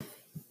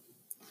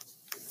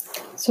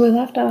So we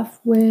left off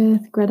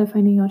with Greta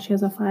finding out she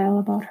has a file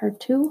about her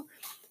too.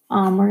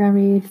 We're going to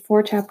read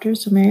 4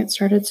 chapters, so Marriott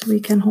started so we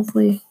can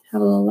hopefully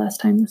have a little less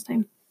time this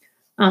time.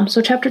 So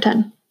chapter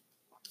 10.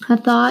 A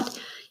thought,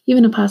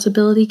 even a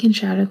possibility, can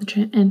shatter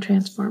and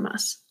transform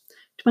us.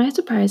 To my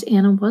surprise,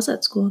 Anna was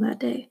at school that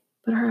day,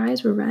 but her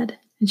eyes were red,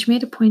 and she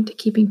made a point of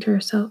keeping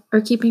herself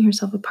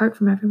apart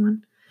from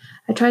everyone.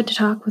 I tried to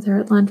talk with her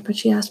at lunch, but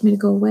she asked me to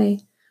go away.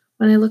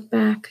 When I looked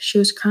back, she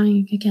was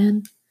crying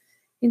again.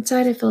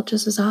 Inside, I felt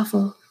just as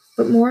awful,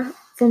 but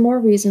for more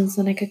reasons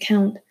than I could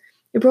count.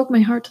 It broke my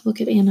heart to look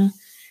at Anna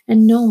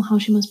and know how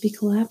she must be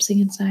collapsing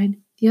inside.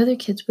 The other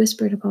kids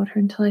whispered about her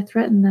until I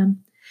threatened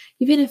them.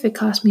 Even if it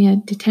cost me a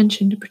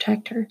detention to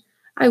protect her,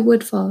 I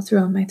would follow through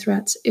on my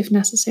threats if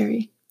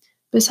necessary.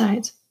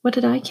 Besides, what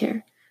did I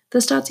care? The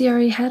Stasi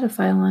already had a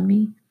file on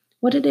me.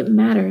 What did it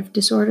matter if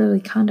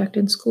disorderly conduct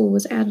in school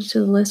was added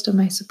to the list of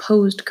my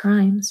supposed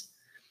crimes?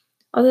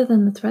 Other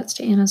than the threats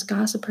to Anna's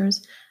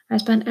gossipers, I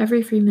spent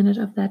every free minute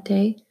of that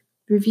day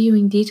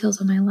reviewing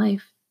details of my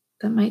life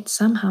that might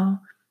somehow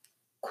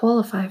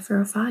qualify for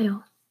a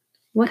file.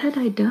 What had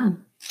I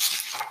done?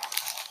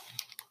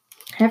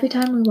 Every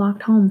time we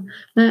walked home,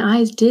 my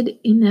eyes did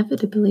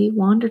inevitably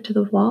wander to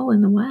the wall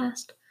in the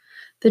west.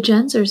 The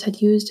Gensers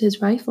had used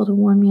his rifle to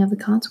warn me of the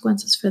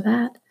consequences for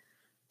that.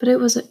 But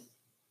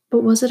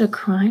was it a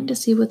crime to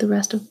see what the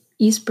rest of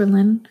East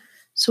Berlin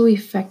so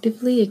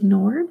effectively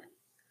ignored?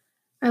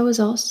 I was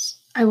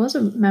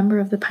a member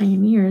of the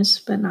Pioneers,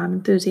 but not an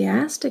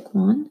enthusiastic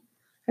one.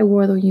 I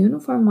wore the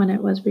uniform when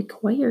it was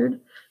required,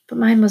 but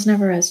mine was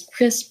never as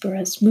crisp or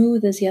as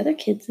smooth as the other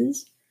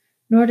kids',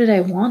 nor did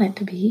I want it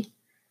to be.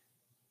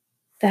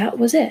 That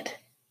was it,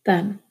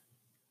 then.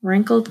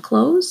 Wrinkled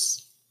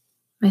clothes?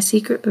 My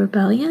secret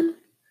rebellion?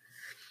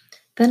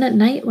 Then at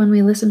night, when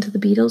we listened to the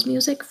Beatles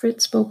music,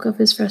 Fritz spoke of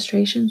his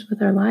frustrations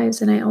with our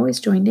lives, and I always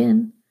joined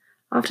in.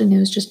 Often it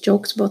was just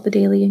jokes about the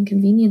daily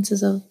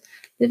inconveniences of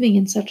living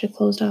in such a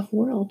closed-off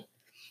world,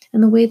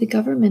 and the way the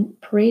government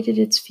paraded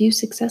its few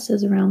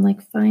successes around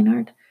like fine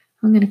art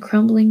hung in a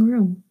crumbling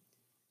room.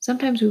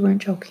 Sometimes we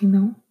weren't joking,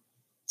 though.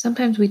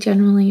 Sometimes we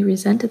genuinely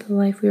resented the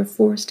life we were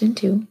forced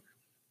into.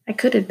 I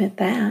could admit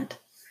that.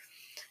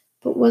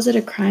 But was it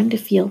a crime to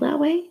feel that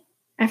way?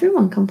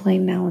 Everyone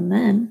complained now and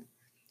then.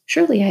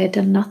 Surely I had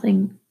done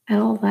nothing at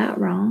all that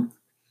wrong.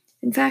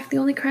 In fact, the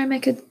only crime I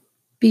could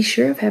be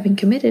sure of having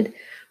committed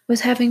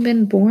was having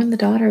been born the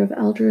daughter of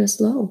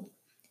Eldris Lowe.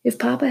 If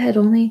Papa had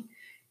only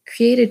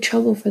created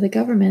trouble for the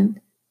government,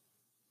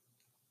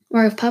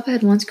 or if Papa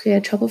had once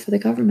created trouble for the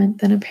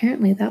government, then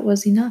apparently that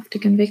was enough to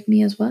convict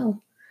me as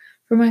well.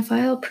 For my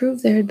file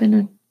proved there had been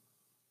a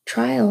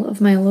trial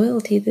of my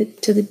loyalty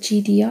to the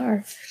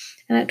GDR,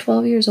 and at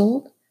 12 years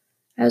old,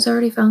 I was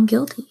already found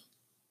guilty.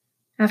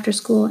 After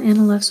school,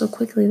 Anna left so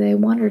quickly that I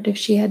wondered if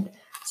she had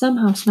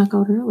somehow snuck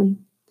out early.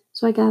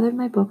 So I gathered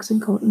my books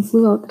and coat and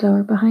flew out the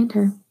door behind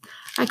her.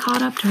 I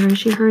caught up to her as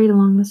she hurried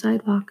along the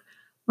sidewalk,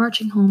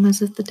 marching home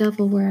as if the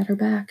devil were at her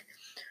back,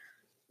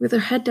 with her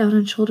head down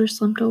and shoulders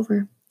slumped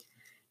over.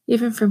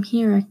 Even from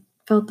here, I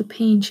felt the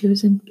pain she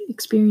was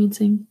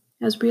experiencing,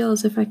 as real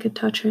as if I could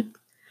touch it.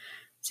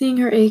 Seeing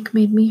her ache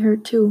made me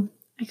hurt too.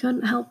 I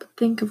couldn't help but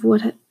think of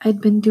what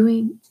I'd been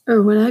doing,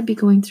 or what I'd be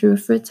going through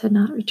if Fritz had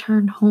not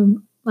returned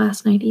home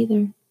last night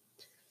either.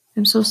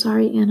 I'm so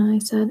sorry, Anna, I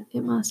said.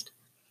 It must.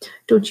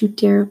 Don't you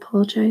dare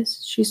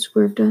apologize. She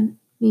swerved on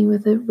me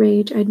with a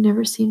rage I'd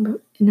never seen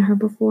in her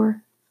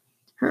before.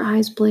 Her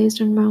eyes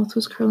blazed and her mouth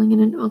was curling in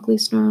an ugly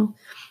snarl.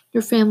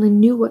 Your family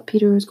knew what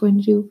Peter was going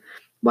to do.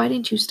 Why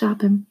didn't you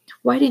stop him?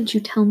 Why didn't you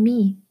tell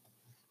me?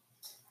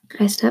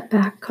 I stepped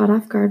back, caught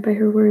off guard by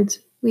her words.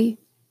 He'd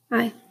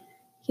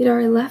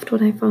already left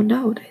when I found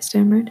out, I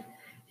stammered.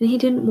 And he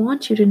didn't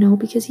want you to know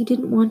because he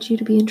didn't want you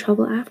to be in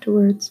trouble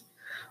afterwards.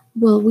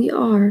 Well, we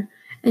are,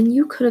 and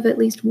you could have at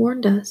least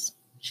warned us,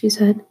 she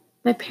said.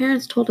 My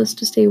parents told us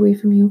to stay away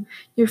from you.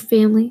 Your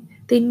family,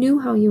 they knew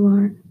how you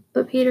are.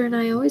 But Peter and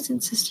I always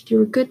insisted you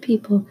were good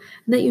people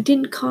and that you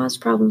didn't cause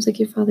problems like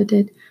your father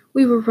did.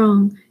 We were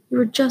wrong. You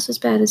were just as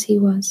bad as he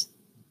was.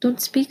 Don't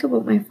speak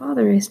about my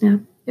father, I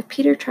snapped. If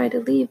Peter tried to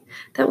leave,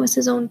 that was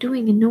his own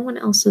doing and no one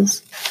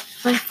else's.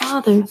 My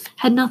father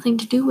had nothing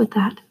to do with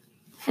that,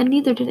 and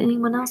neither did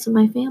anyone else in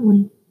my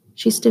family.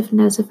 She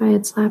stiffened as if I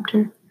had slapped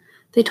her.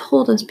 They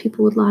told us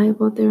people would lie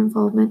about their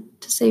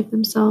involvement to save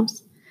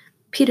themselves.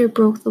 Peter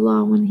broke the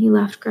law when he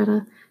left,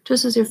 Greta,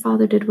 just as your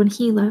father did when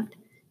he left.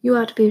 You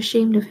ought to be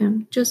ashamed of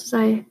him, just as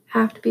I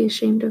have to be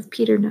ashamed of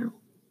Peter now.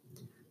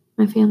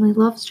 My family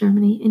loves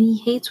Germany, and he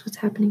hates what's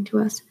happening to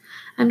us.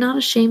 I'm not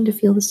ashamed to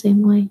feel the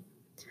same way.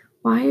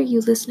 Why are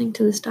you listening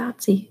to the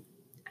Stasi?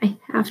 I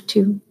have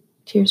to.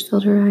 Tears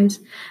filled her eyes.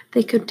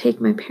 They could take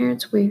my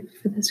parents away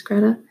for this,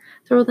 Greta.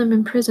 Throw them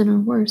in prison or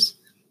worse.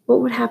 What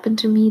would happen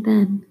to me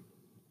then?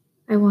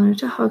 I wanted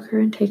to hug her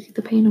and take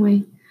the pain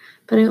away,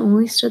 but I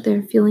only stood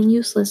there feeling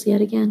useless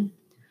yet again.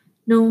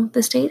 No,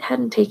 the state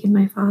hadn't taken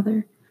my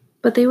father,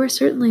 but they were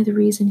certainly the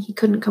reason he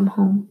couldn't come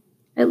home.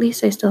 At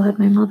least I still had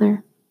my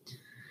mother.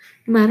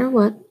 No matter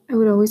what, I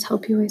would always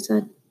help you, I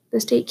said. The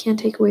state can't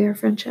take away our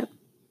friendship.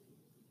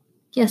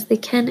 Yes, they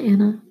can,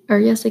 Anna. Or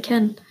yes, they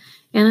can.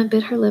 Anna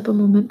bit her lip a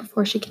moment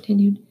before she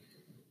continued.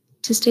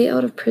 To stay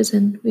out of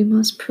prison, we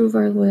must prove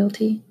our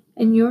loyalty.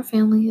 And your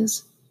family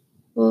is,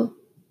 well,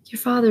 your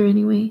father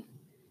anyway.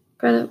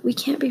 Greta, we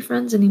can't be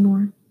friends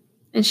anymore.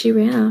 And she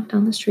ran off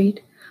down the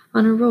street,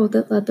 on a road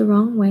that led the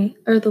long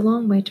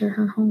way to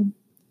her home.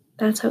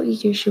 That's how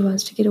eager she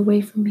was to get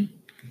away from me.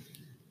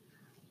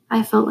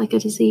 I felt like a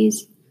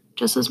disease.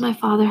 Just as my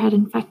father had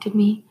infected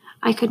me,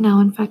 I could now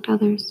infect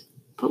others.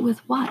 But with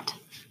what?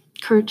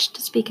 Courage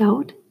to speak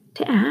out,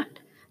 to act,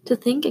 to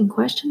think and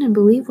question and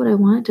believe what I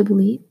wanted to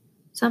believe.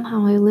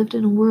 Somehow I lived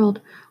in a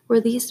world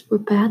where these were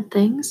bad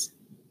things.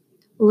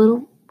 A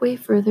little way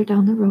further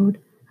down the road,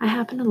 I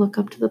happened to look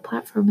up to the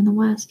platform in the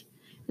west,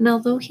 and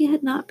although he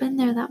had not been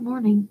there that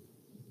morning,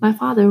 my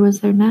father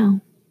was there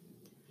now.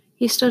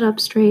 He stood up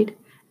straight,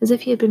 as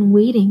if he had been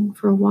waiting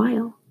for a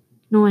while,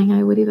 knowing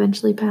I would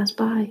eventually pass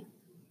by.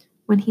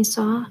 When he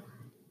saw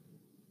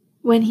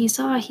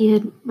he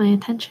had my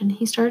attention,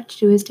 he started to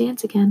do his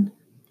dance again,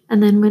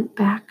 and then went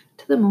back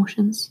to the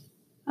motions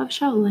of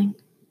shoveling.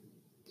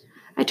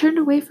 I turned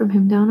away from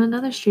him down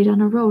another street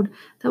on a road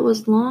that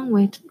was a long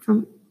way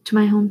to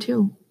my home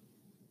too,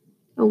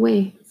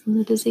 away from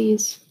the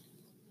disease.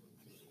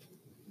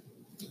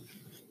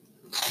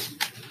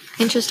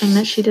 Interesting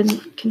that she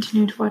didn't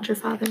continue to watch her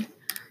father.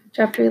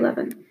 Chapter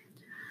 11.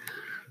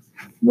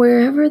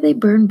 Wherever they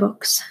burn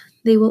books,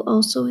 they will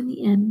also in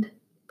the end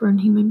burn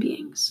human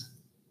beings.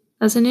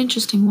 That's an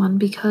interesting one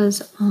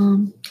because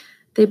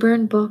they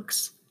burned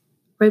books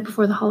right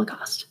before the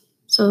Holocaust.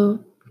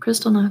 So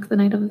Kristallnacht, the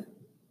night of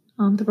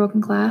the broken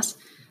glass,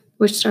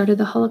 which started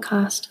the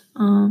Holocaust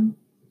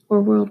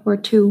or World War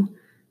II,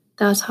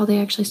 that's how they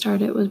actually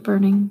started. It was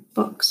burning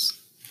books,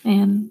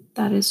 and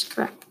that is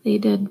correct. They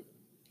did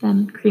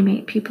then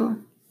cremate people.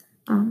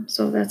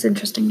 So that's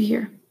interesting to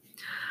hear.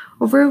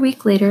 Over a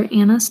week later,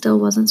 Anna still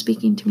wasn't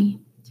speaking to me.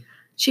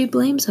 She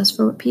blames us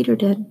for what Peter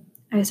did,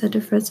 I said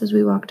to Fritz as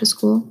we walked to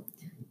school.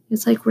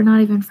 It's like we're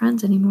not even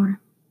friends anymore.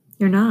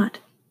 You're not.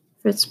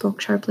 Fritz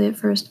spoke sharply at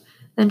first,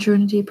 then drew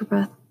in a deeper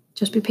breath.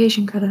 Just be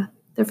patient, Greta.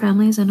 Their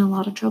family is in a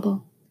lot of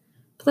trouble.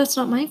 But that's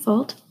not my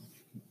fault.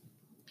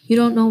 You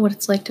don't know what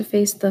it's like to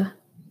face the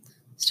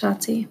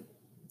Stasi.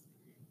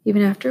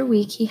 Even after a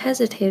week, he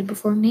hesitated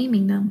before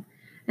naming them,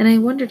 and I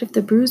wondered if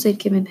the bruise they'd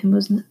given him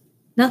was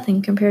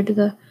nothing compared to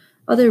the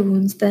other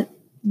wounds that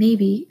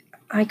maybe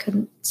I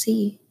couldn't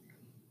see.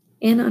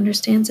 Anna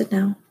understands it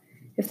now.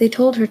 If they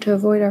told her to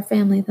avoid our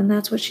family, then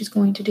that's what she's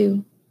going to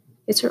do.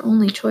 It's her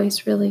only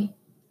choice, really.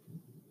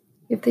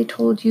 If they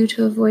told you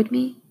to avoid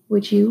me,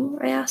 would you?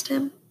 I asked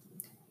him.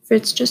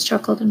 Fritz just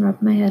chuckled and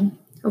rubbed my head.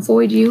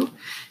 Avoid you?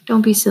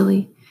 Don't be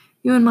silly.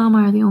 You and Mama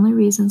are the only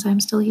reasons I'm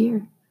still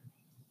here.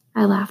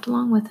 I laughed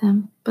along with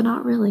him, but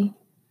not really.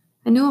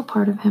 I knew a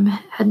part of him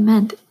had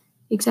meant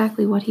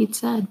exactly what he'd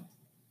said.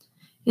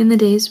 In the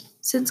days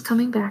since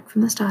coming back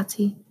from the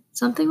Stasi,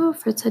 something about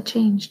Fritz had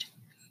changed.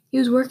 He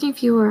was working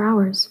fewer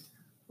hours,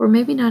 or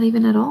maybe not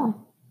even at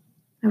all.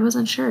 I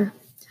wasn't sure.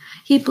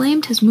 He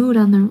blamed his mood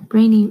on the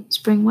rainy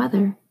spring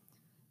weather,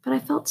 but I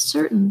felt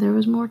certain there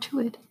was more to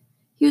it.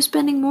 He was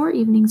spending more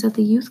evenings at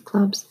the youth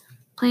clubs,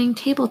 playing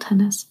table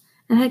tennis,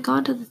 and had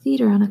gone to the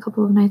theater on a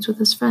couple of nights with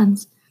his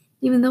friends,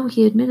 even though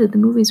he admitted the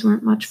movies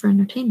weren't much for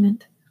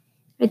entertainment.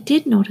 I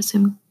did notice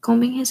him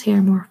combing his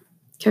hair more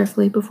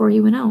carefully before he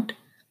went out.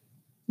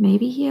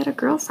 Maybe he had a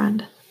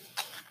girlfriend.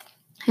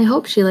 I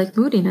hoped she liked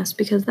moodiness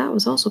because that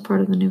was also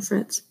part of the new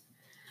Fritz.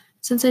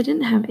 Since I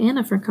didn't have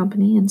Anna for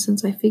company, and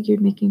since I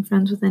figured making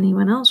friends with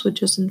anyone else would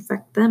just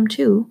infect them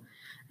too,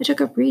 I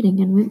took up reading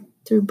and went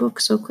through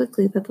books so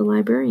quickly that the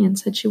librarian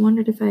said she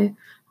wondered if I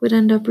would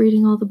end up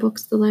reading all the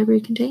books the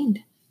library contained.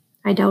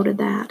 I doubted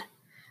that.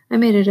 I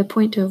made it a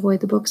point to avoid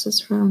the books that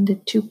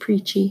sounded too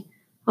preachy,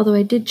 although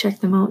I did check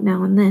them out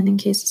now and then in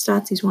case the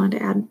Stazis wanted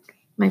to add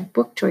my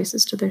book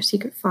choices to their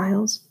secret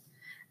files.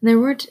 And there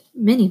weren't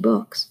many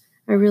books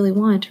I really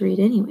wanted to read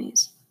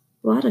anyways.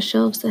 A lot of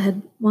shelves that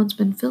had once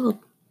been filled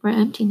were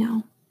empty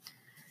now.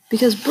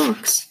 Because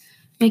books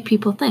make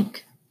people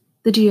think.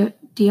 The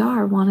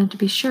DR wanted to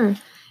be sure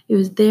it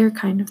was their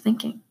kind of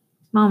thinking.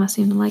 Mama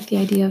seemed to like the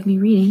idea of me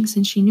reading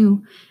since she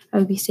knew I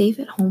would be safe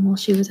at home while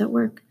she was at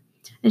work.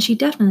 And she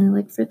definitely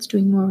liked Fritz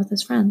doing more with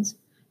his friends.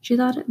 She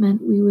thought it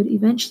meant we would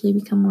eventually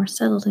become more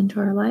settled into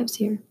our lives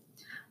here.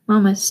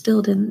 Mama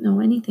still didn't know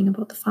anything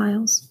about the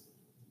files.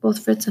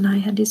 Both Fritz and I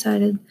had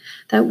decided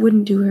that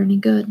wouldn't do her any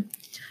good.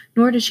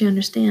 Nor did she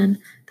understand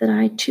that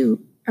I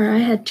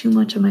had too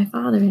much of my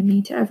father in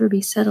me to ever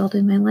be settled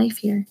in my life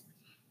here.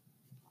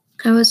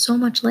 I was so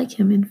much like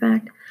him, in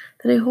fact,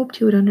 that I hoped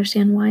he would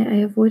understand why I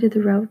avoided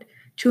the route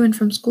to and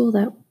from school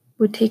that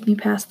would take me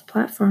past the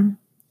platform.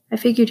 I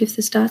figured if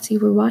the Stasi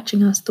were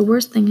watching us, the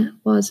worst thing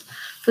was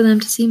for them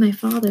to see my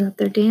father up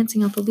there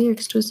dancing out the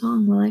lyrics to a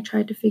song while I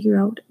tried to figure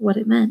out what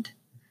it meant.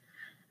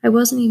 I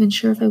wasn't even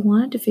sure if I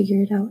wanted to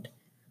figure it out.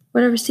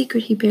 Whatever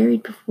secret he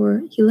buried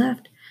before he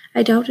left,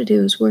 I doubted it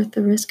was worth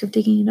the risk of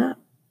digging it up.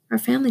 Our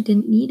family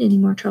didn't need any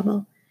more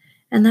trouble,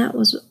 and that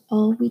was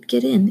all we'd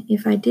get in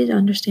if I did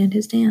understand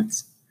his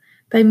dance.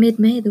 By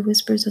mid-May, the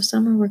whispers of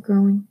summer were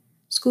growing.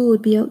 School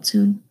would be out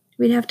soon.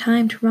 We'd have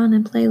time to run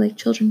and play like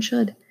children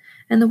should,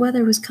 and the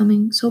weather was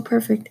coming so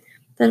perfect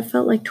that it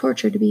felt like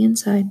torture to be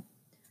inside,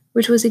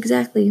 which was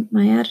exactly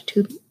my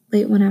attitude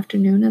late one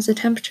afternoon as the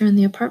temperature in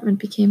the apartment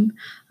became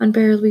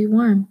unbearably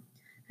warm.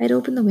 I had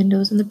opened the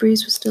windows and the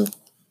breeze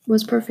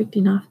was perfect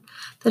enough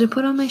that I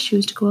put on my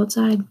shoes to go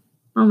outside.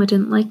 Mama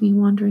didn't like me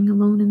wandering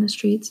alone in the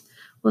streets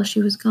while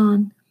she was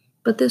gone,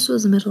 but this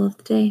was the middle of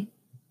the day.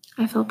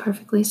 I felt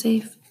perfectly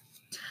safe.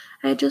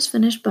 I had just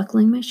finished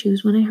buckling my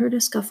shoes when I heard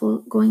a scuffle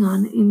going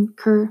on in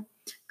her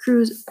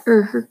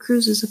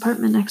Cruz's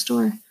apartment next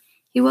door.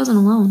 He wasn't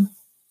alone.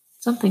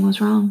 Something was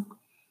wrong.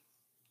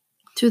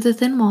 Through the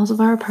thin walls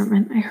of our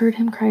apartment, I heard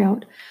him cry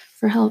out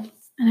for help,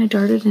 and I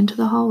darted into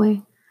the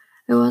hallway.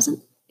 I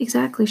wasn't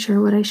exactly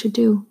sure what I should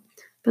do,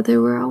 but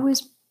there were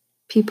always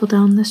people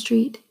down the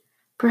street.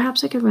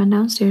 Perhaps I could run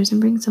downstairs and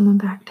bring someone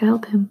back to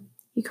help him.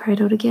 He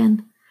cried out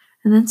again,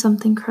 and then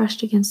something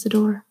crushed against the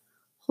door.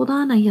 "Hold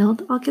on," I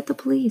yelled. "I'll get the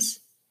police."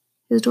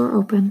 His door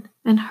opened,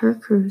 and Herr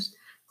Cruz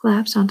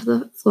collapsed onto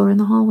the floor in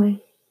the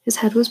hallway. His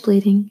head was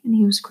bleeding, and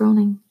he was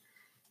groaning.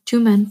 Two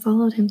men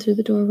followed him through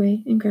the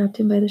doorway and grabbed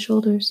him by the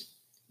shoulders.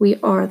 "We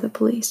are the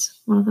police,"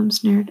 one of them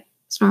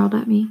snarled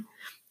at me.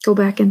 "Go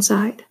back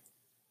inside."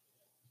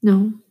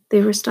 No,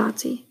 they were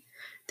Stasi.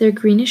 Their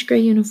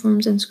greenish-gray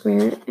uniforms and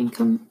square and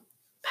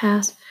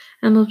compass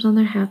emblems on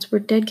their hats were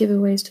dead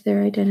giveaways to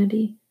their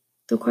identity.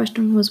 The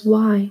question was,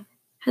 why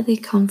had they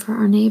come for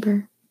our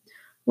neighbor?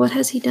 What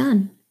has he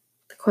done?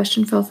 The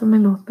question fell from my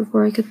mouth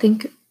before I could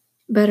think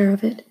better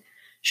of it.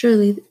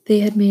 Surely they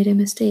had made a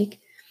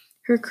mistake.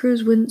 Herr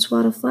Cruz wouldn't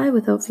swat a fly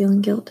without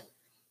feeling guilt,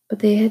 but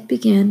they had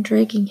began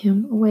dragging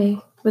him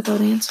away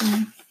without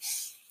answering.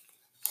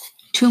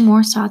 Two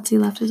more Stasi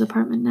left his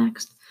apartment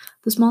next.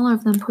 The smaller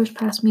of them pushed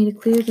past me to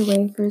clear the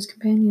way for his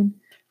companion,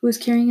 who was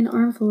carrying an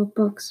armful of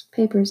books,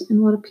 papers,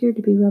 and what appeared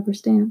to be rubber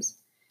stamps.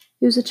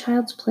 It was a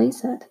child's play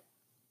set.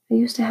 I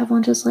used to have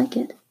one just like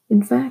it,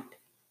 in fact,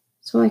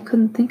 so I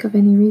couldn't think of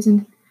any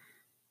reason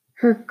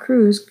Herr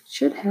Cruz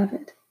should have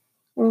it,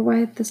 or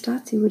why the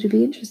Stasi would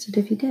be interested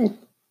if he did.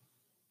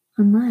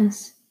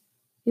 Unless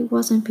it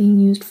wasn't being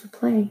used for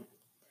play.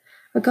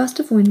 A gust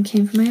of wind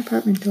came from my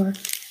apartment door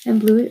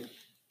and blew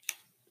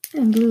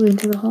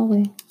into the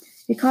hallway.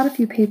 It caught a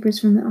few papers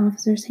from the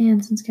officer's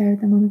hands and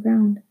scattered them on the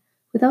ground.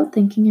 Without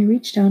thinking, I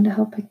reached down to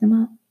help pick them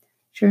up.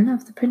 Sure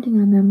enough, the printing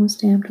on them was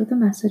stamped with a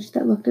message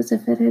that looked as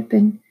if it had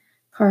been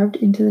carved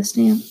into the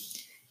stamp.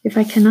 "If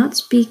I cannot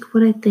speak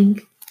what I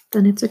think,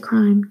 then it's a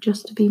crime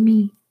just to be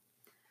me."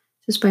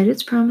 Despite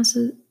its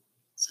promises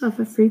of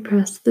a free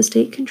press, the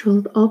state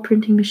controlled all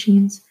printing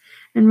machines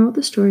and wrote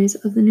the stories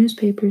of the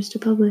newspapers to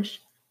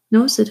publish.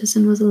 No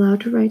citizen was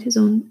allowed to write his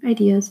own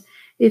ideas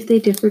if they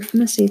differed from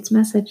the state's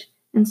message,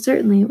 and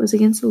certainly it was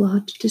against the law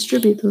to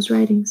distribute those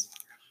writings.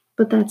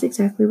 But that's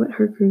exactly what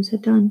Herr Cruz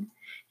had done.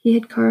 He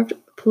had carved a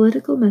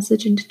political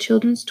message into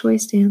children's toy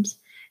stamps,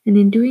 and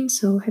in doing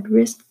so had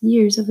risked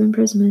years of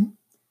imprisonment.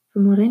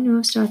 From what I knew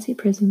of Stasi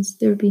prisons,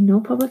 there would be no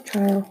public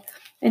trial,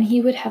 and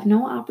he would have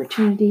no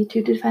opportunity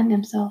to defend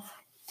himself.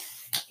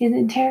 His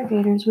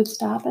interrogators would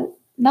stop at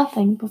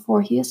nothing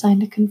before he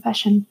assigned a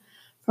confession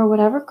for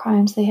whatever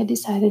crimes they had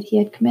decided he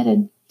had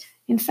committed.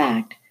 In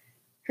fact,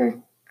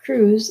 Herr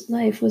Cruz's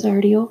life was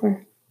already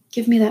over.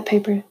 "Give me that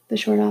paper," the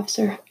short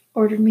officer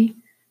ordered me.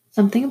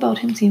 Something about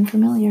him seemed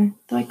familiar,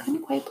 though I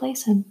couldn't quite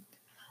place him.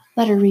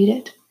 "Let her read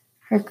it,"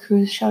 Herr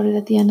Cruz shouted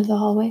at the end of the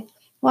hallway.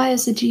 "Why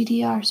is the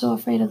GDR so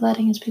afraid of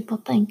letting his people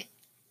think?"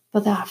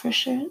 But the officer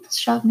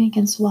shoved me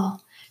against the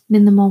wall, and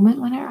in the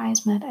moment when our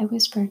eyes met, I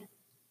whispered,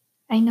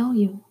 "I know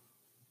you."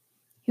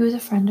 He was a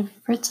friend of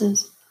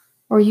Fritz's,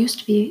 or used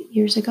to be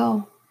years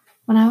ago.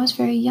 When I was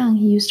very young,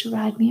 he used to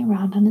ride me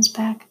around on his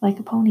back like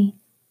a pony.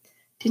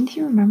 Didn't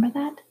he remember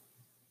that?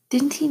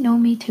 Didn't he know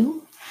me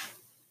too?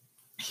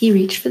 He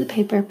reached for the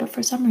paper, but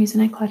for some reason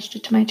I clutched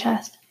it to my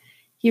chest.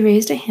 He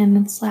raised a hand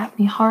and slapped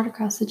me hard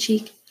across the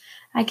cheek.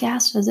 I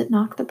gasped as it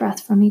knocked the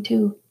breath from me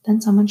too.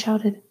 Then someone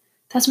shouted,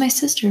 "That's my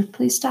sister,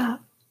 please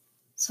stop."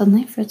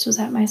 Suddenly Fritz was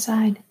at my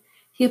side.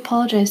 He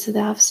apologized to the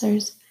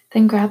officers,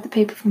 then grabbed the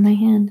paper from my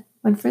hand.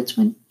 When Fritz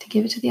went to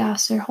give it to the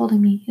officer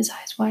holding me, his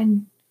eyes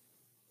widened.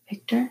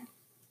 "Victor?"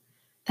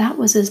 That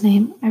was his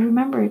name. I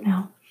remember it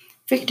now.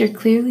 Victor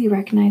clearly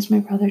recognized my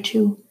brother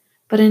too,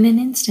 but in an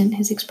instant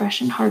his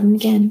expression hardened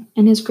again,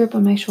 and his grip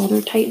on my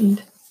shoulder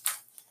tightened.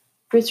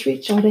 Fritz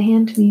reached out a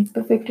hand to me,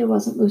 but Victor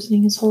wasn't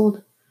loosening his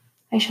hold.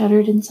 I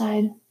shuddered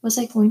inside. Was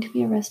I going to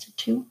be arrested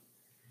too?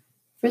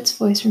 Fritz's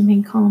voice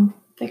remained calm.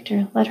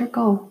 "Victor, let her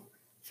go,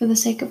 for the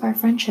sake of our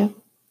friendship."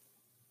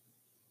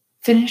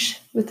 "Finish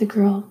with the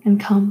girl and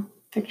come,"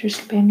 Victor's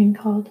companion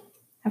called.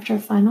 After a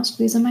final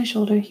squeeze on my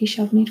shoulder, he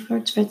shoved me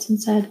towards Fritz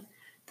and said,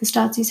 "The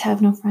Stasis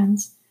have no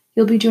friends.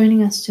 You'll be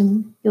joining us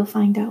soon. You'll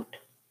find out."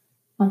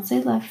 Once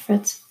they left,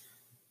 Fritz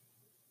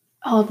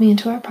hauled me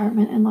into our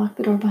apartment and locked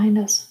the door behind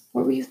us.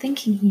 "What were you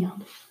thinking?" he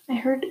yelled. "I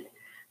heard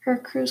Herr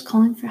Cruz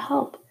calling for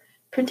help.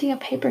 Printing a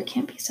paper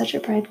can't be such a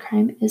bad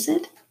crime, is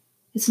it?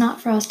 It's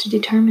not for us to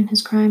determine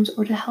his crimes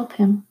or to help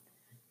him."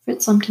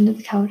 Fritz slumped into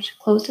the couch,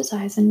 closed his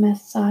eyes, and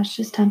massaged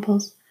his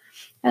temples,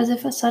 as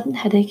if a sudden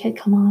headache had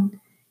come on.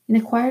 In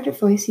a quieter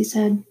voice, he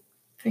said,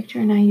 "Victor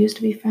and I used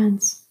to be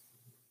friends.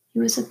 He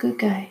was a good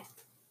guy.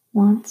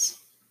 Once."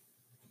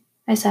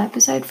 I sat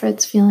beside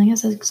Fritz, feeling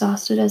as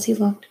exhausted as he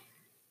looked.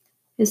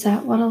 "Is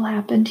that what'll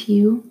happen to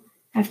you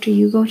after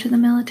you go to the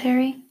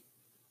military?"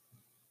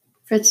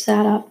 Fritz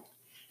sat up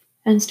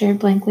and stared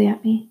blankly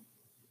at me.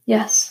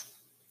 "Yes,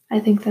 I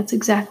think that's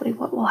exactly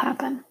what will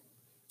happen."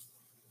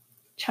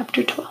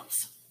 Chapter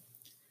 12.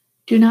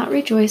 Do not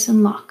rejoice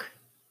in luck.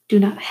 Do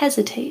not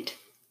hesitate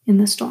in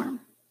the storm.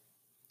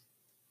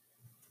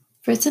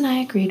 Fritz and I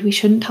agreed we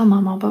shouldn't tell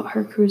Mama about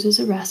her cruise's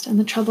arrest and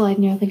the trouble I'd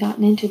nearly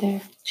gotten into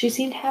there. She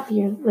seemed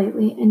happier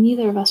lately, and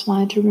neither of us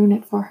wanted to ruin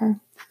it for her.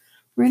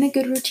 "We're in a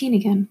good routine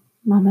again,"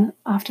 Mama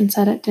often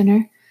said at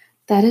dinner.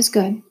 "That is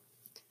good."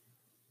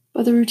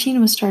 But the routine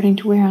was starting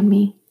to wear on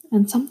me,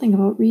 and something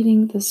about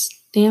reading this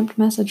stamped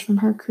message from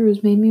her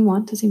cruise made me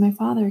want to see my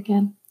father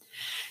again.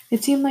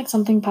 It seemed like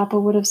something Papa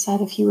would have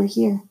said if he were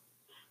here.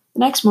 The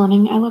next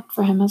morning, I looked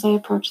for him as I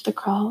approached the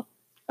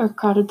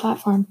crowded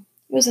platform.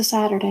 It was a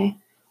Saturday,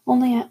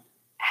 only a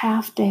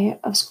half day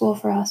of school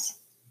for us,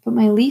 but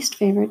my least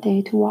favorite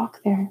day to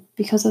walk there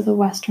because of the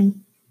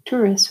Western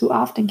tourists who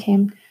often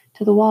came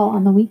to the wall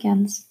on the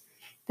weekends.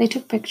 They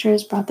took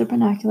pictures, brought their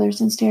binoculars,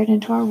 and stared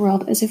into our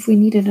world as if we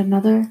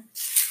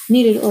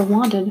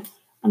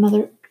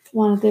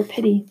wanted their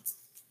pity.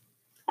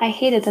 I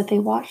hated that they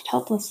watched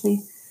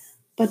helplessly,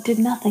 but did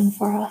nothing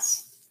for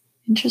us.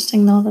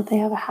 Interesting, though, that they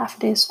have a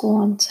half-day school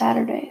on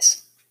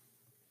Saturdays.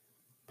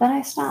 Then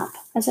I stopped,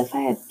 as if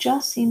I had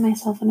just seen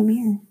myself in a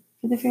mirror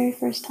for the very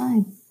first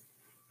time.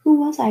 Who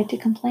was I to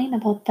complain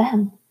about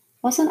them?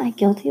 Wasn't I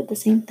guilty of the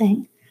same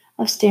thing,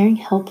 of staring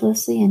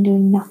helplessly and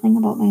doing nothing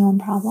about my own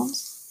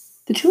problems?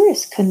 The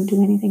tourists couldn't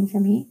do anything for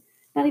me.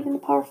 Not even the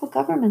powerful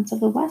governments of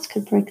the West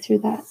could break through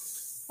that,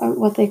 or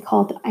what they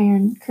called the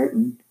Iron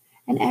Curtain,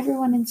 and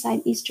everyone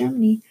inside East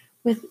Germany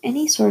with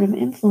any sort of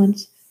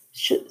influence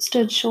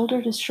stood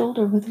shoulder to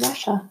shoulder with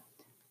Russia.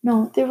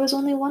 No, there was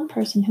only one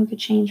person who could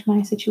change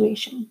my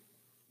situation.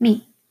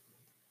 Me.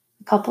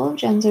 A couple of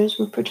Gensers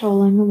were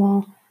patrolling the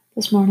wall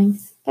this morning,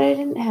 but I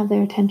didn't have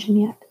their attention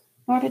yet,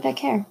 nor did I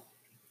care.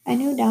 I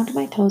knew down to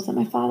my toes that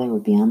my father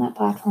would be on that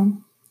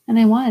platform, and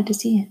I wanted to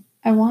see it.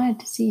 I wanted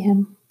to see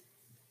him.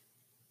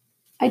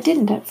 I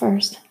didn't at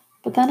first,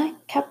 but then I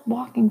kept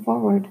walking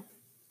forward.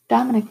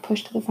 Dominic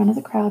pushed to the front of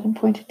the crowd and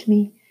pointed to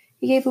me.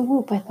 He gave a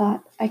whoop I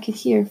thought I could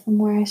hear from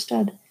where I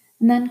stood,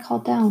 and then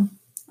called down.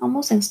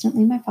 Almost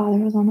instantly, my father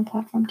was on the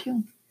platform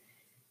too.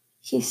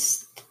 He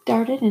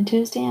started into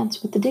his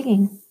dance with the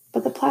digging,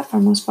 but the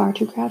platform was far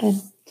too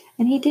crowded,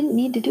 and he didn't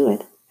need to do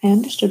it. I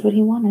understood what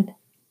he wanted,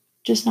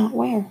 just not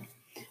where.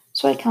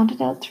 So I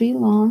counted out 3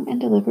 long and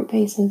deliberate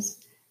paces.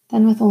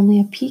 Then, with only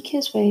a peek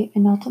his way, I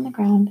knelt on the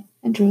ground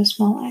and drew a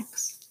small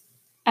X.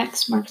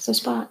 X marks the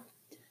spot.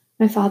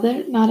 My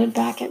father nodded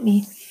back at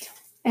me,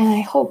 and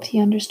I hoped he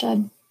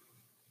understood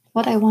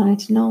what I wanted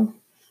to know.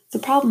 The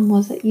problem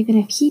was that even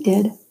if he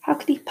did, how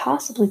could he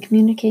possibly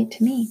communicate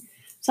to me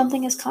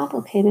something as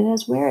complicated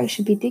as where I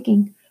should be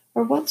digging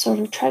or what sort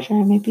of treasure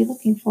I might be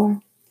looking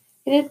for?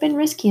 It had been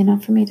risky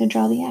enough for me to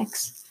draw the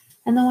X,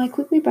 and though I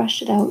quickly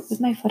brushed it out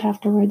with my foot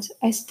afterwards,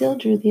 I still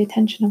drew the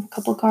attention of a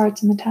couple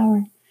guards in the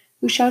tower,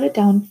 who shouted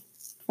down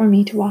for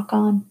me to walk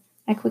on.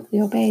 I quickly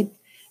obeyed,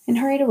 and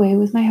hurried away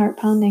with my heart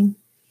pounding.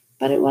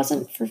 But it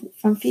wasn't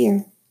from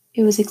fear,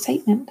 it was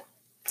excitement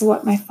for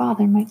what my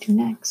father might do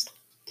next.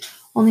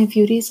 Only a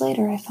few days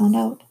later, I found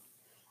out.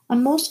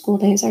 On most school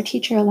days, our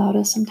teacher allowed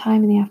us some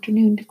time in the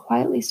afternoon to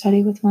quietly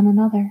study with one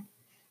another,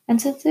 and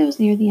since it was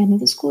near the end of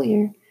the school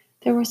year,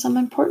 there were some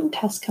important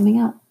tests coming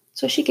up,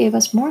 so she gave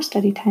us more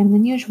study time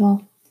than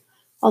usual.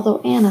 Although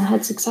Anna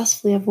had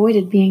successfully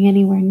avoided being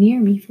anywhere near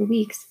me for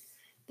weeks,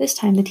 this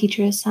time the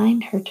teacher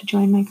assigned her to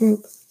join my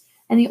group,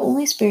 and the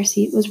only spare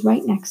seat was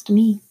right next to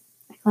me.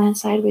 I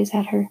glanced sideways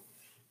at her,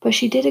 but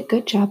she did a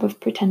good job of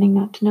pretending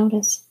not to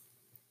notice.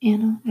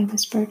 "Anna," I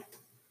whispered,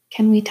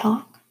 "can we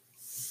talk?"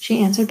 She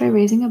answered by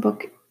raising a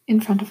book in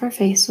front of her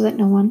face so that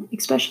no one,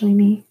 especially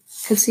me,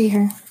 could see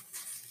her.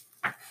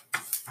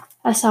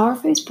 A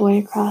sour-faced boy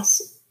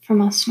across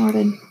from us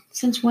snorted.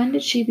 Since when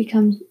did she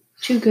become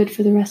too good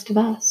for the rest of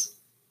us?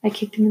 I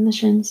kicked him in the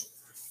shins,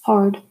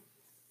 hard.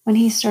 When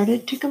he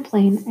started to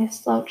complain, I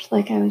slouched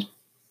like I was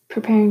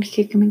preparing to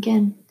kick him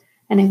again,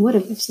 and I would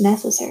have if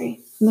necessary.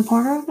 From the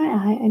corner of my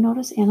eye, I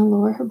noticed Anna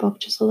lower her book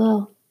just a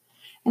little,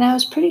 and I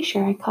was pretty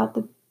sure I caught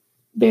the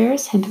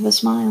barest hint of a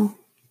smile.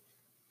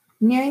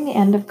 Nearing the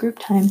end of group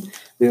time,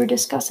 we were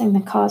discussing the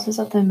causes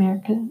of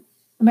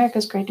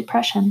America's Great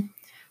Depression,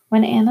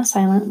 when Anna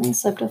silently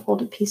slipped a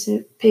folded piece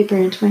of paper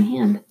into my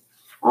hand.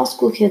 All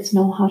school kids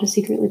know how to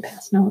secretly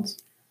pass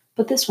notes,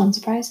 but this one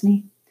surprised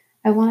me.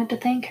 I wanted to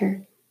thank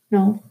her.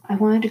 No, I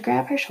wanted to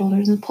grab her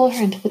shoulders and pull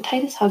her into the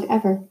tightest hug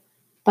ever,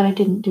 but I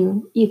didn't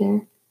do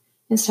either.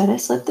 Instead, I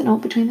slipped the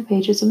note between the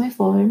pages of my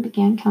folder and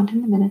began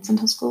counting the minutes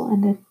until school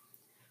ended.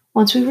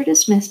 Once we were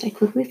dismissed, I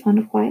quickly found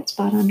a quiet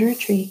spot under a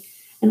tree,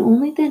 and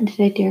only then did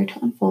I dare to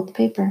unfold the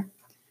paper.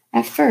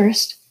 At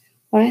first,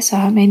 What I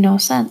saw made no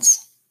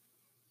sense.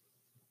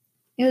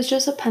 It was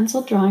just a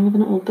pencil drawing of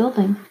an old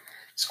building,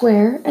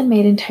 square and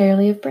made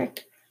entirely of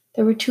brick.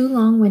 There were 2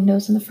 long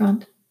windows in the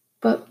front,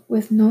 but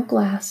with no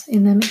glass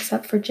in them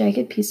except for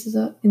jagged pieces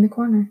in the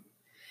corner.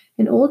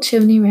 An old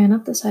chimney ran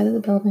up the side of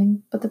the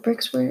building, but the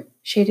bricks were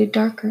shaded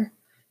darker,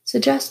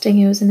 suggesting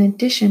it was an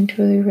addition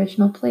to the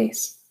original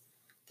place.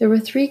 There were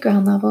 3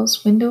 ground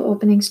levels, window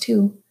openings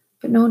too,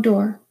 but no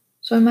door,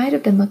 so I might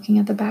have been looking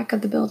at the back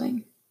of the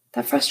building.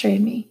 That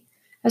frustrated me.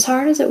 As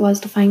hard as it was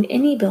to find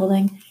any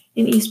building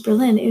in East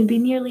Berlin, it would be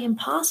nearly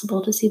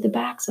impossible to see the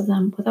backs of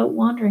them without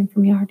wandering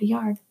from yard to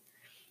yard.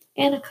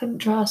 Anna couldn't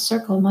draw a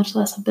circle, much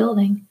less a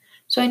building,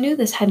 so I knew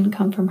this hadn't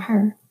come from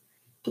her.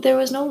 But there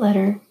was no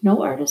letter,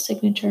 no artist's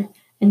signature,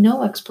 and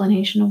no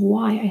explanation of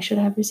why I should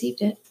have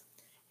received it.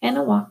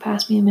 Anna walked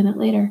past me a minute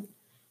later.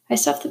 I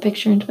stuffed the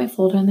picture into my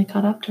folder and then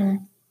caught up to her.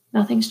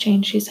 "Nothing's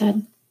changed," she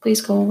said.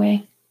 "Please go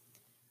away."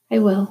 "I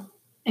will.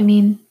 I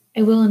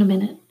will in a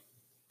minute.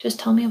 Just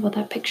tell me about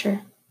that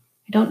picture.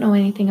 I don't know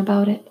anything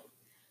about it."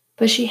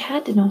 But she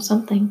had to know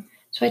something,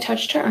 so I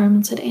touched her arm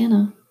and said,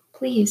 "Anna,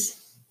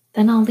 please.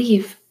 Then I'll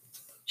leave."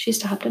 She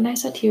stopped and I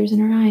saw tears in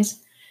her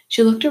eyes.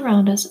 She looked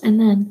around us and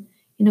then,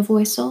 in a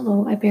voice so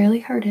low I barely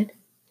heard it,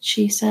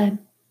 she said,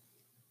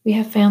 "We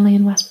have family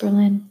in West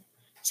Berlin.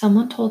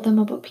 Someone told them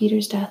about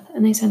Peter's death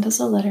and they sent us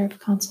a letter of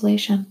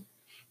consolation.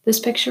 This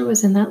picture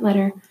was in that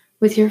letter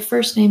with your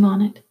first name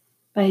on it,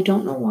 but I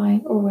don't know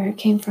why or where it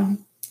came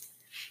from.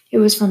 It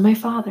was from my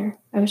father,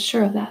 I was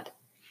sure of that.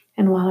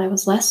 And while I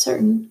was less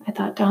certain, I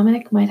thought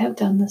Dominic might have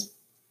done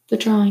the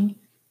drawing.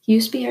 He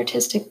used to be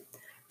artistic,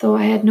 though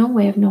I had no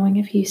way of knowing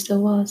if he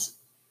still was."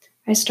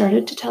 I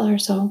started to tell her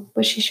so,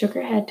 but she shook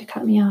her head to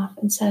cut me off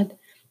and said,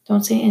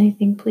 "Don't say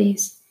anything,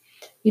 please.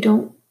 You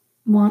don't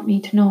want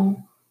me to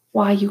know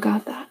why you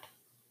got that."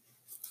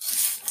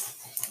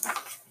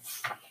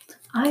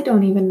 "I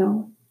don't even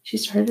know." She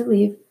started to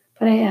leave,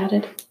 but I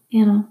added,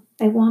 "Anna,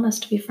 I want us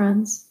to be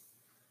friends."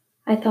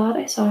 I thought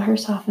I saw her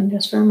soften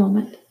just for a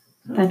moment.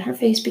 Then her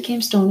face became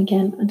stone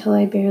again until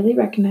I barely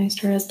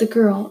recognized her as the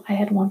girl I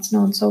had once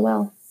known so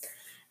well.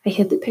 I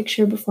hid the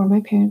picture before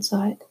my parents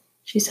saw it.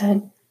 She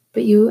said,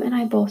 "But you and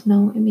I both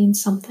know it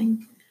means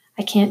something.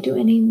 I can't do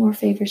any more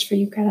favors for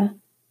you, Greta.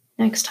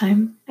 Next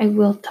time, I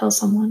will tell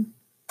someone."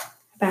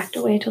 I backed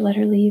away to let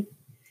her leave.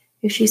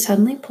 If she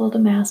suddenly pulled a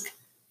mask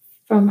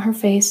from her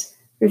face,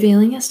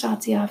 revealing a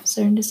Stasi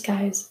officer in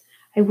disguise,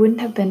 I wouldn't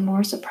have been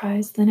more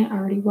surprised than I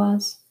already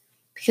was,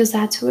 because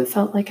that's who it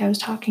felt like I was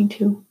talking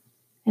to.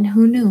 And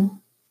who knew?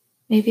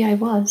 Maybe I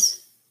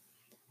was.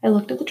 I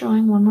looked at the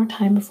drawing one more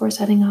time before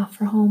setting off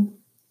for home.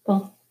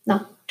 Well,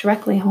 not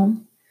directly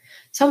home.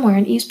 Somewhere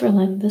in East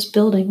Berlin, this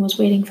building was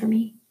waiting for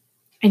me.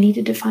 I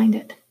needed to find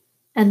it.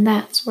 And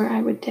that's where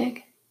I would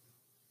dig.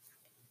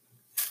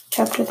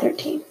 Chapter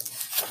 13.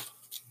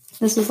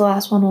 This is the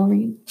last one we'll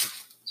read,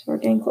 so we're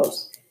getting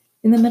close.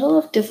 In the middle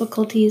of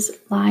difficulties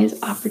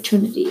lies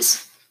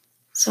opportunities.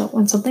 So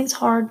when something's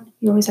hard,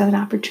 you always have an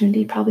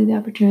opportunity, probably the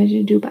opportunity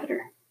to do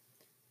better.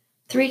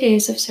 3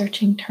 days of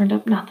searching turned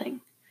up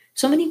nothing.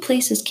 So many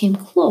places came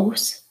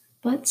close,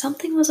 but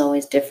something was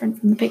always different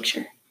from the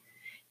picture.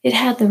 It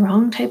had the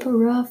wrong type of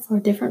roof, or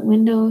different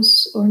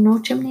windows, or no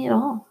chimney at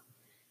all.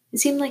 It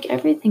seemed like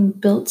everything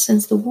built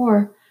since the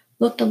war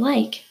looked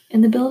alike,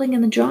 and the building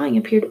in the drawing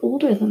appeared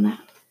older than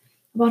that.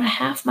 About a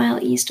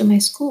half-mile east of my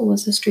school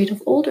was a street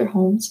of older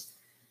homes,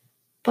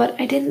 but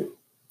I didn't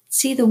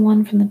see the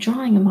one from the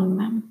drawing among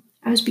them.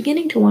 I was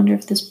beginning to wonder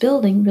if this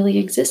building really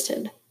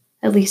existed,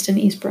 at least in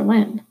East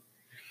Berlin.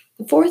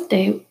 The 4th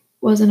day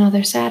was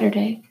another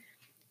Saturday,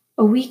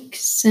 a week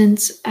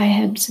since I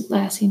had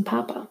last seen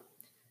Papa.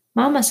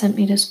 Mama sent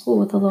me to school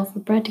with a loaf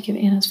of bread to give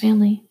Anna's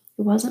family.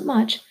 It wasn't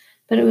much,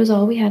 but it was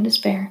all we had to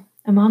spare,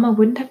 and Mama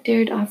wouldn't have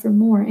dared offer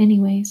more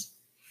anyways.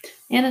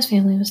 Anna's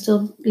family was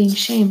still being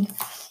shamed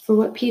for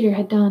what Peter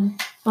had done.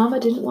 Mama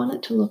didn't want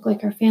it to look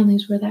like our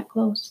families were that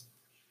close.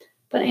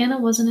 But Anna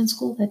wasn't in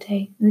school that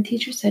day, and the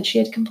teacher said she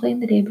had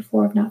complained the day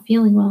before of not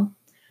feeling well,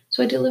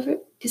 so I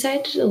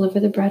decided to deliver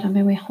the bread on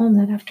my way home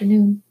that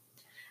afternoon.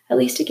 At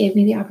least it gave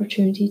me the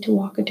opportunity to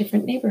walk a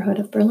different neighborhood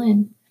of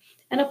Berlin,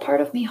 and a part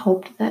of me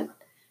hoped that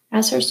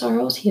as her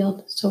sorrows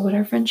healed, so would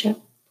our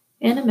friendship.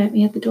 Anna met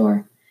me at the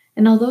door,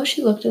 and although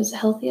she looked as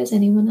healthy as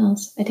anyone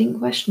else, I didn't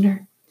question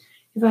her.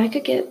 If I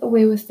could get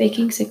away with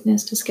faking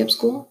sickness to skip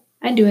school,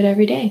 I'd do it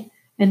every day,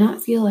 and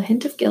not feel a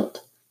hint of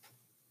guilt.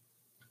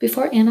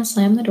 Before Anna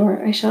slammed the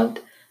door, I shoved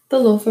the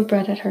loaf of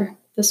bread at her.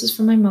 "This is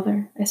for my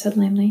mother," I said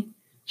lamely.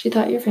 "She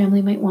thought your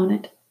family might want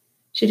it."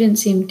 She didn't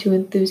seem too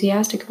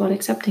enthusiastic about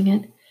accepting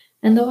it,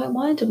 and though I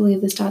wanted to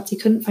believe the Stasi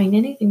couldn't find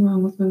anything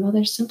wrong with my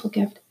mother's simple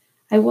gift,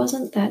 I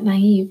wasn't that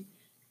naive,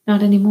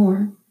 not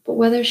anymore. But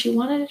whether she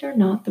wanted it or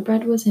not, the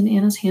bread was in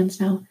Anna's hands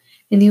now,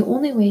 and the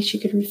only way she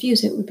could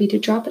refuse it would be to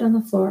drop it on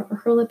the floor or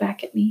hurl it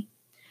back at me.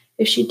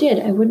 If she did,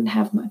 I wouldn't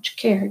have much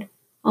cared.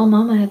 All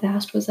Mama had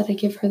asked was that I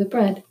give her the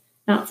bread,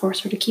 not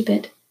force her to keep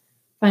it.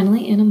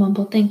 Finally, Anna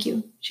mumbled thank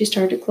you. She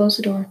started to close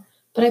the door,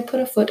 but I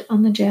put a foot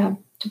on the jab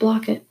to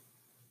block it.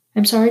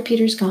 "I'm sorry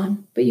Peter's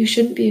gone, but you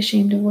shouldn't be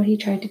ashamed of what he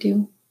tried to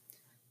do."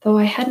 Though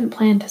I hadn't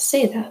planned to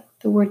say that,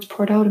 the words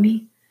poured out of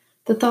me.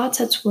 The thoughts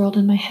had swirled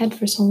in my head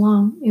for so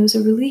long, it was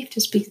a relief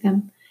to speak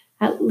them.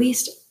 At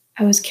least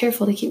I was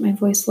careful to keep my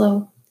voice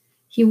low.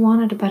 He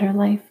wanted a better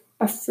life,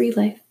 a free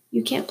life.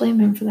 You can't blame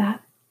him for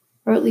that.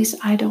 Or at least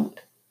I don't.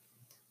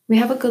 We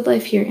have a good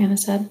life here, Anna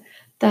said.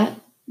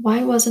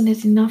 Why wasn't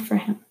it enough for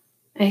him?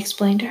 I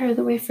explained to her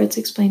the way Fritz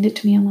explained it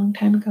to me a long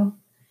time ago.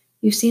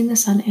 You've seen the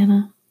sun,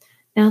 Anna.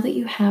 Now that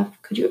you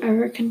have, could you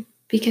ever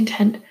be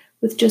content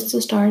with just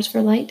the stars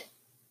for light?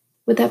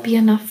 Would that be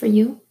enough for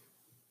you?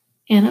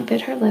 Anna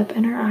bit her lip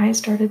and her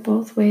eyes darted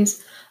both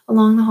ways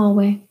along the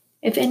hallway.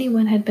 If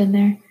anyone had been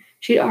there,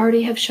 she'd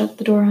already have shut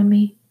the door on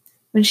me.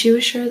 When she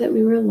was sure that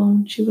we were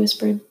alone, she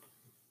whispered,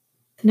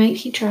 "The night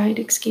he tried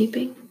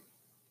escaping,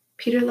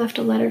 Peter left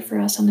a letter for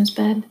us on his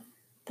bed.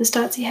 The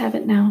Stasi have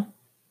it now,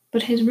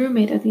 but his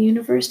roommate at the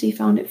university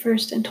found it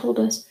first and told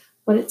us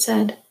what it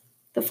said.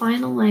 The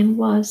final line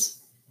was,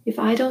 'If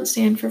I don't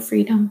stand for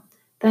freedom,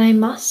 then I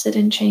must sit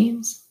in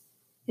chains.'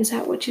 Is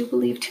that what you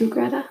believe too,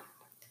 Greta?"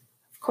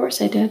 Of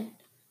course I did.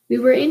 We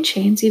were in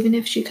chains even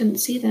if she couldn't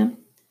see them.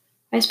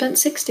 I spent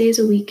 6 days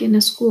a week in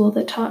a school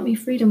that taught me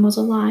freedom was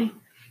a lie,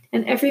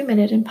 and every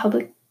minute in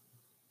public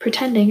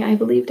pretending I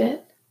believed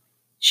it.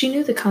 She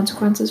knew the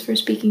consequences for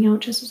speaking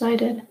out just as I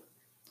did.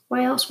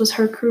 Why else was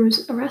her crew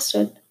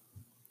arrested?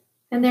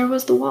 And there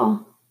was the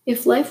wall.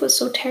 If life was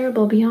so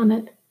terrible beyond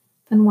it,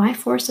 then why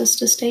force us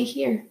to stay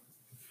here?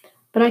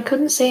 But I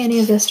couldn't say any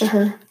of this to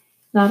her.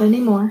 Not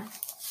anymore.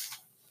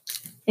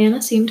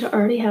 Anna seemed to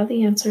already have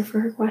the answer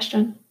for her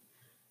question.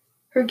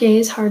 Her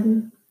gaze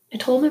hardened. I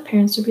told my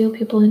parents the real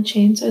people in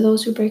chains are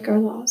those who break our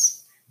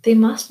laws. They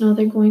must know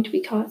they're going to be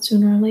caught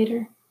sooner or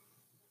later.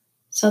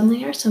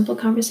 Suddenly our simple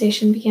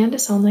conversation began to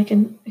sound like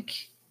an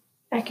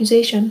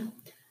accusation.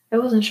 I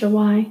wasn't sure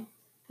why.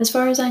 As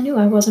far as I knew,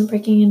 I wasn't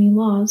breaking any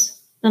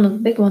laws. None of the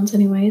big ones,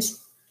 anyways.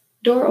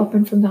 The door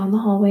opened from down the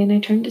hallway, and I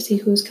turned to see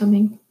who was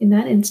coming. In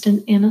that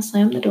instant, Anna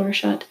slammed the door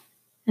shut,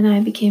 and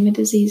I became a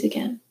disease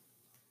again.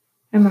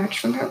 I marched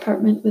from her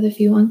apartment with a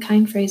few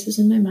unkind phrases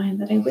in my mind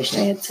that I wished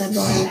I had said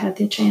while I had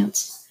the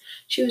chance.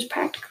 She was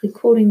practically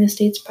quoting the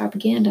state's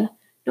propaganda,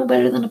 no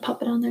better than a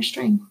puppet on their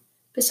string.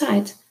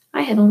 Besides,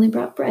 I had only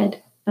brought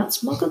bread, not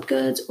smuggled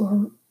goods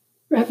or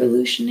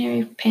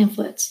revolutionary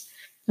pamphlets.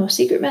 No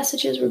secret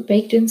messages were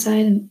baked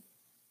inside, and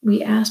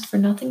we asked for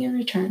nothing in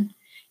return.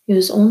 It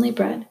was only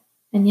bread,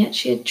 and yet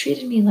she had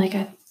treated me like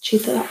she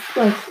thought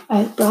I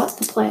had brought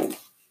the plague.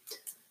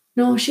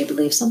 No, she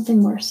believed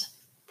something worse,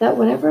 that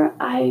whatever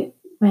I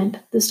went,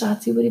 the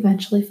Stasi would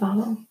eventually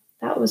follow.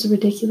 That was a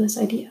ridiculous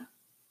idea.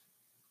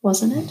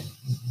 Wasn't it?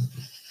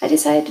 I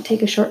decided to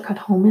take a shortcut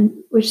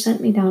home, which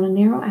sent me down a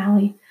narrow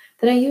alley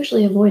that I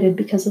usually avoided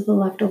because of the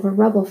leftover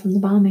rubble from the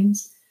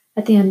bombings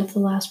at the end of the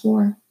last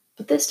war.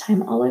 But this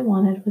time all I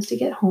wanted was to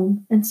get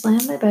home and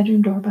slam my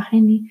bedroom door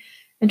behind me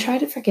and try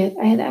to forget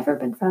I had ever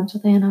been friends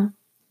with Anna.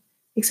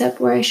 Except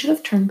where I should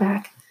have turned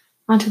back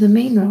onto the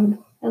main road,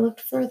 I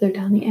looked further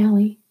down the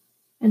alley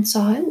and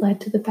saw it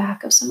led to the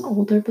back of some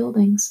older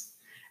buildings.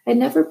 I'd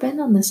never been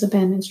on this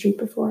abandoned street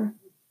before,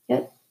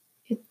 yet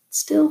it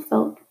still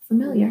felt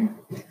familiar.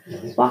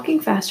 Walking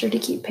faster to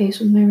keep pace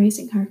with my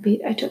racing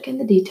heartbeat, I took in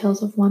the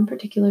details of one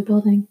particular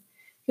building.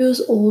 It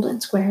was old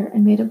and square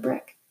and made of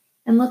brick,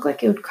 and looked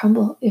like it would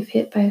crumble if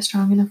hit by a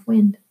strong enough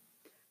wind.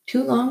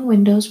 2 long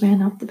windows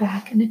ran up the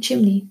back, and a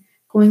chimney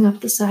going up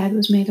the side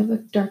was made of a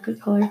darker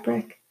colored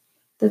brick.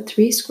 The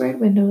 3 squared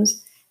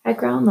windows at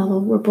ground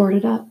level were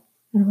boarded up,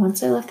 and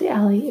once I left the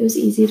alley, it was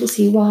easy to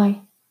see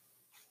why.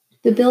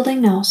 The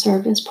building now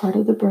served as part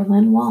of the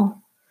Berlin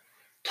Wall.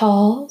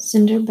 Tall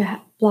cinder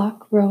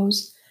block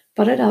rows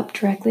butted up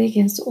directly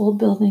against the old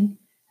building,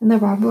 and the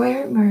barbed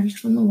wire emerged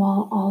from the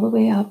wall all the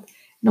way up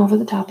and over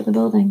the top of the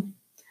building.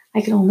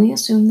 I could only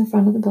assume the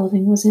front of the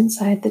building was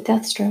inside the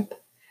death strip,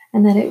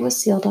 and that it was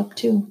sealed up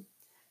too.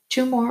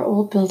 2 more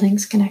old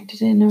buildings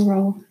connected in a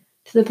row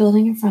to the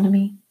building in front of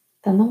me,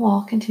 then the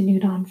wall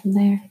continued on from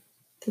there.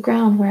 The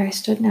ground where I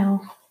stood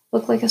now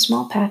looked like a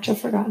small patch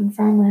of forgotten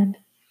farmland.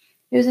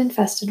 It was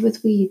infested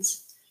with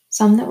weeds,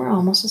 some that were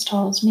almost as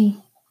tall as me.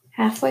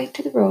 Halfway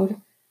to the road,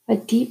 a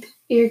deep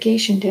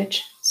irrigation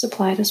ditch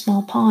supplied a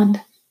small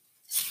pond.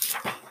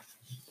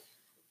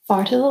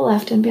 Far to the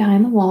left and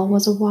behind the wall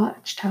was a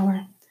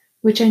watchtower,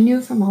 which I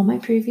knew from all my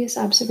previous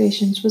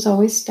observations was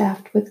always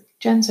staffed with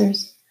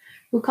Gensers,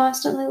 who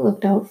constantly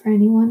looked out for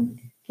anyone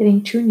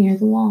getting too near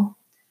the wall.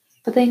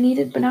 But they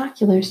needed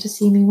binoculars to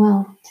see me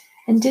well,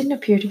 and didn't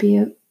appear to be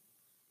a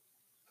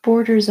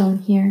border zone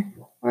here,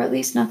 or at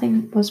least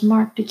nothing was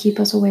marked to keep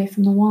us away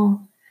from the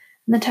wall,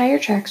 and the tire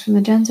tracks from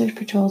the Gensers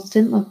patrols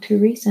didn't look too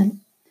recent.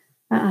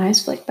 My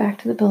eyes flicked back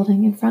to the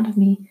building in front of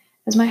me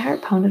as my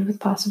heart pounded with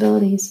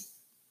possibilities.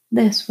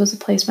 This was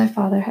the place my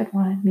father had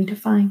wanted me to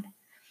find,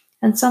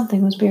 and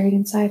something was buried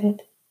inside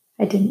it.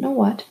 I didn't know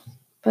what,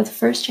 but the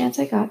first chance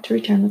I got to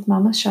return with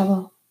Mama's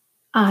shovel,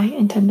 I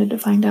intended to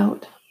find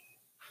out.